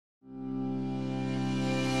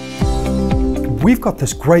We've got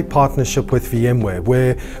this great partnership with VMware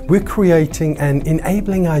where we're creating and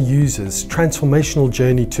enabling our users' transformational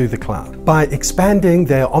journey to the cloud by expanding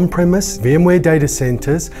their on-premise VMware data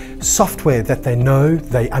centers, software that they know,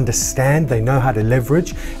 they understand, they know how to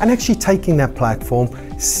leverage, and actually taking that platform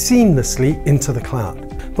seamlessly into the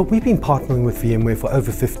cloud. But we've been partnering with VMware for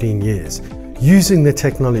over 15 years. Using the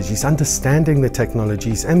technologies, understanding the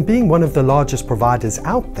technologies, and being one of the largest providers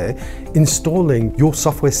out there, installing your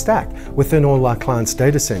software stack within all our clients'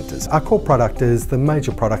 data centers. Our core product is the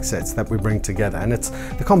major product sets that we bring together, and it's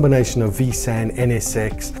the combination of vSAN,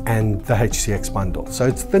 NSX, and the HCX bundle. So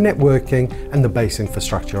it's the networking and the base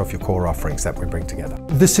infrastructure of your core offerings that we bring together.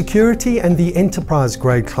 The security and the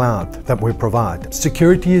enterprise-grade cloud that we provide.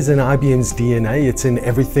 Security is in IBM's DNA, it's in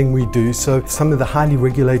everything we do, so some of the highly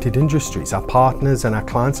regulated industries, our partners and our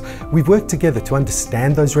clients, we've worked together to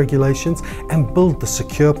understand those regulations and build the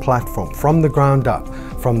secure platform from the ground up,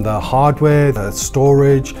 from the hardware, the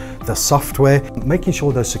storage, the software, making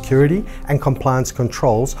sure those security and compliance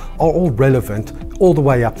controls are all relevant all the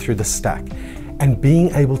way up through the stack, and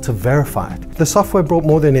being able to verify it. The software brought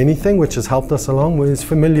more than anything, which has helped us along, was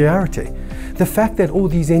familiarity. The fact that all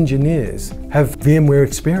these engineers have VMware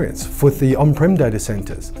experience with the on-prem data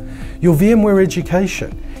centers. Your VMware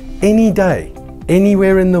education. Any day,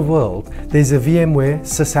 anywhere in the world, there's a VMware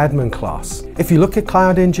sysadmin class. If you look at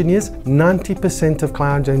cloud engineers, 90% of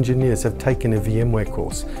cloud engineers have taken a VMware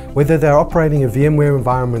course, whether they're operating a VMware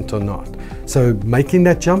environment or not. So making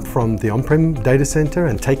that jump from the on-prem data center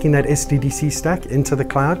and taking that SDDC stack into the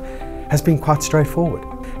cloud has been quite straightforward.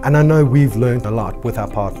 And I know we've learned a lot with our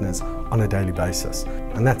partners on a daily basis.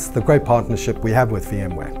 And that's the great partnership we have with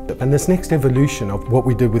VMware. And this next evolution of what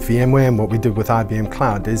we did with VMware and what we did with IBM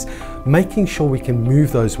Cloud is making sure we can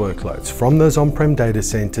move those workloads from those on-prem data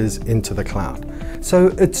centers into the cloud. So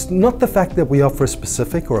it's not the fact that we offer a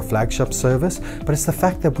specific or a flagship service, but it's the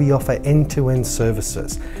fact that we offer end-to-end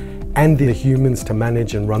services and the humans to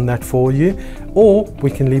manage and run that for you, or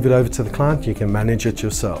we can leave it over to the client, you can manage it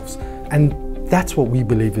yourselves. And that's what we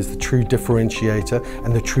believe is the true differentiator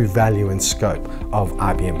and the true value and scope of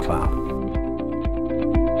IBM Cloud.